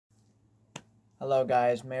Hello,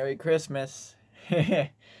 guys. Merry Christmas.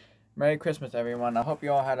 Merry Christmas, everyone. I hope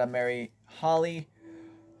you all had a merry, holly,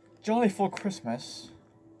 joyful Christmas.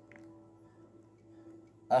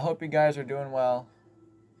 I hope you guys are doing well.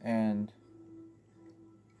 And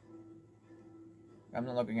I'm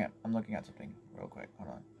looking at something real quick. Hold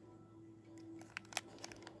on.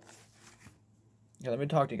 Yeah, let me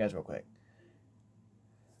talk to you guys real quick.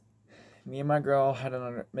 Me and my girl had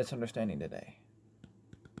a misunderstanding today,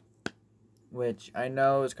 which I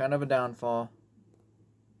know is kind of a downfall.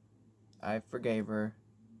 I forgave her.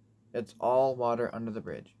 It's all water under the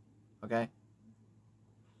bridge. Okay?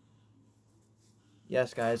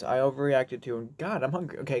 Yes, guys, I overreacted to. God, I'm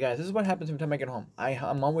hungry. Okay, guys, this is what happens every time I get home.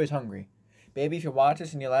 I'm always hungry. Baby, if you watch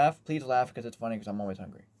this and you laugh, please laugh because it's funny because I'm always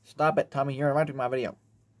hungry. Stop it, Tommy. You're interrupting my video.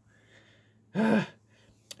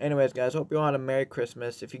 Anyways, guys, hope you all had a Merry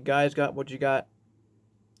Christmas. If you guys got what you got,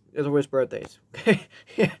 there's always birthdays. Okay?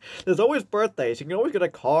 There's always birthdays. You can always get a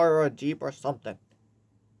car or a Jeep or something.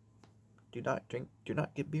 Do not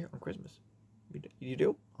get beer on Christmas. You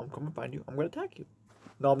do? I'm coming to find you. I'm going to attack you.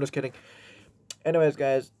 No, I'm just kidding. Anyways,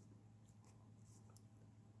 guys,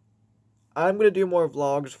 I'm going to do more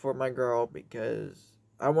vlogs for my girl because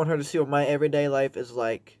I want her to see what my everyday life is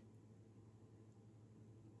like.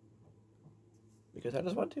 Because I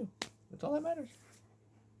just want to. That's all that matters.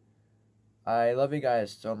 I love you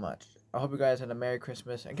guys so much. I hope you guys had a Merry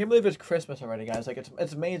Christmas. I can't believe it's Christmas already, guys. Like,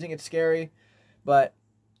 it's amazing. It's scary. But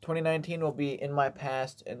 2019 will be in my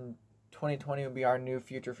past, and 2020 will be our new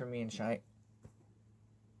future for me and Shite.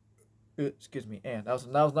 Excuse me, and that was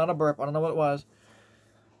not a burp. I don't know what it was,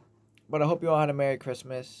 but I hope you all had a Merry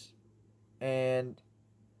Christmas, and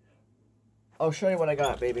I'll show you what I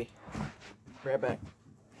got, baby. Be right back.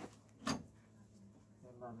 Hey,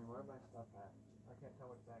 Mommy, where my stuff at? I can't tell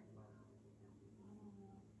which bag it's on.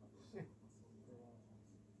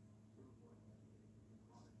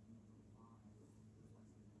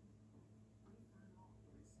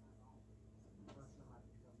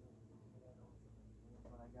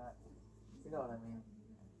 What I got. You know what I mean.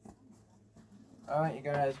 Alright, you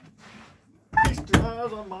guys. Feast your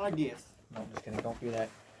eyes on my gift. No, I'm just kidding. Don't do that.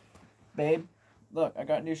 Babe, look, I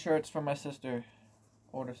got new shirts from my sister.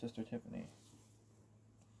 Older sister, Tiffany.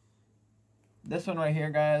 This one right here,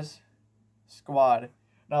 guys. Squad.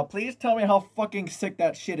 Now, please tell me how fucking sick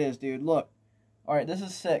that shit is, dude. Look. Alright, this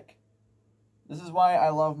is sick. This is why I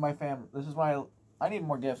love my family. This is why I need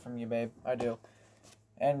more gifts from you, babe. I do.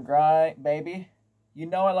 And baby, you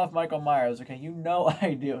know I love Michael Myers, okay? You know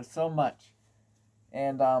I do so much.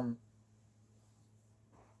 And,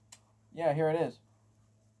 yeah, here it is.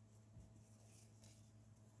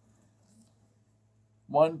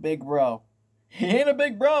 One big bro. He ain't a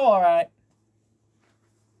big bro, alright.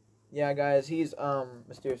 Yeah, guys, he's,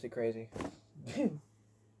 mysteriously crazy.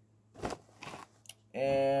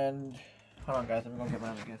 And, hold on, guys, I'm gonna get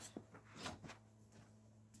my other gifts.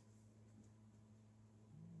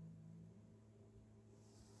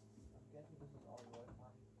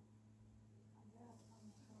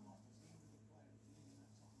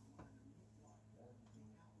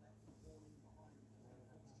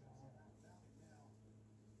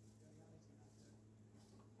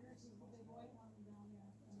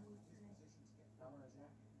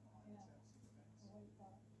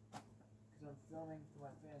 I'm filming for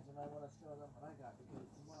my fans and I want to show them what I got because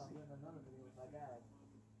tomorrow I'm doing another video with my dad.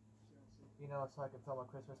 You know, so I can film a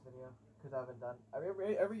Christmas video because I haven't done.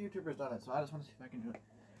 Every YouTuber's done it, so I just want to see if I can do it.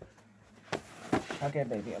 Okay,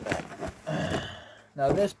 baby, I'm back.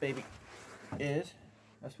 Now this baby is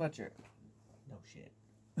a sweatshirt. No shit.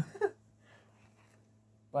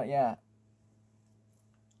 But yeah,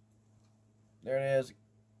 there it is.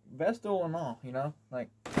 Vestal and all, you know, like.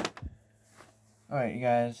 All right, you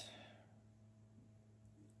guys.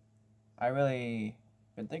 I really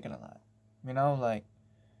been thinking a lot. You know, like,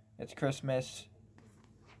 it's Christmas.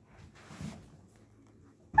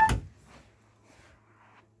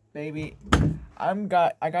 Baby, I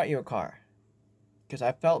got you a car. Because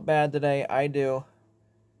I felt bad today. I do.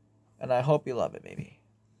 And I hope you love it, baby.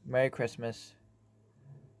 Merry Christmas.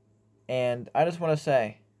 And I just want to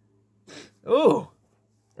say. Ooh!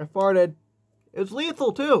 I farted. It was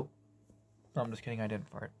lethal, too. No, I'm just kidding. I didn't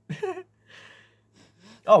fart.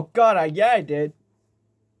 Oh, God, I did.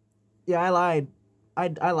 Yeah, I lied. I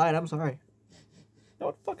lied. I'm sorry.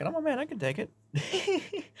 No, fuck it. I'm a man. I can take it.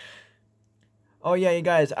 Oh, yeah, you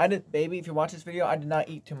guys. Baby, if you watch this video, I did not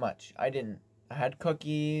eat too much. I didn't. I had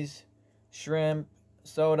cookies, shrimp,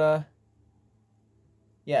 soda.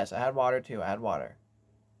 Yes, I had water, too. I had water.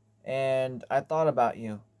 And I thought about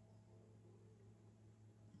you.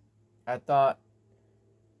 I thought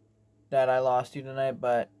that I lost you tonight,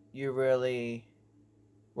 but you really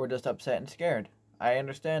We're just upset and scared. I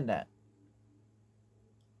understand that.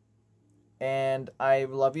 And I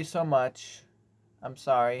love you so much. I'm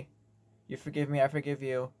sorry. You forgive me, I forgive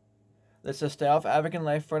you. Let's just stay off African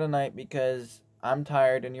life for tonight because I'm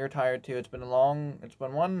tired and you're tired too. It's been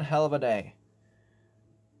one hell of a day.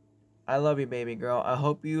 I love you, baby girl. I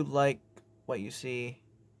hope you like what you see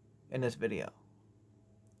in this video.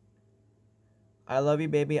 I love you,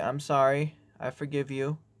 baby. I'm sorry. I forgive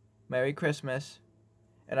you. Merry Christmas.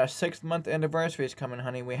 And our 6th-month anniversary is coming,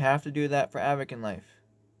 honey. We have to do that for African life.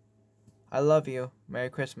 I love you. Merry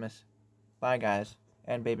Christmas. Bye, guys.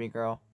 And baby girl.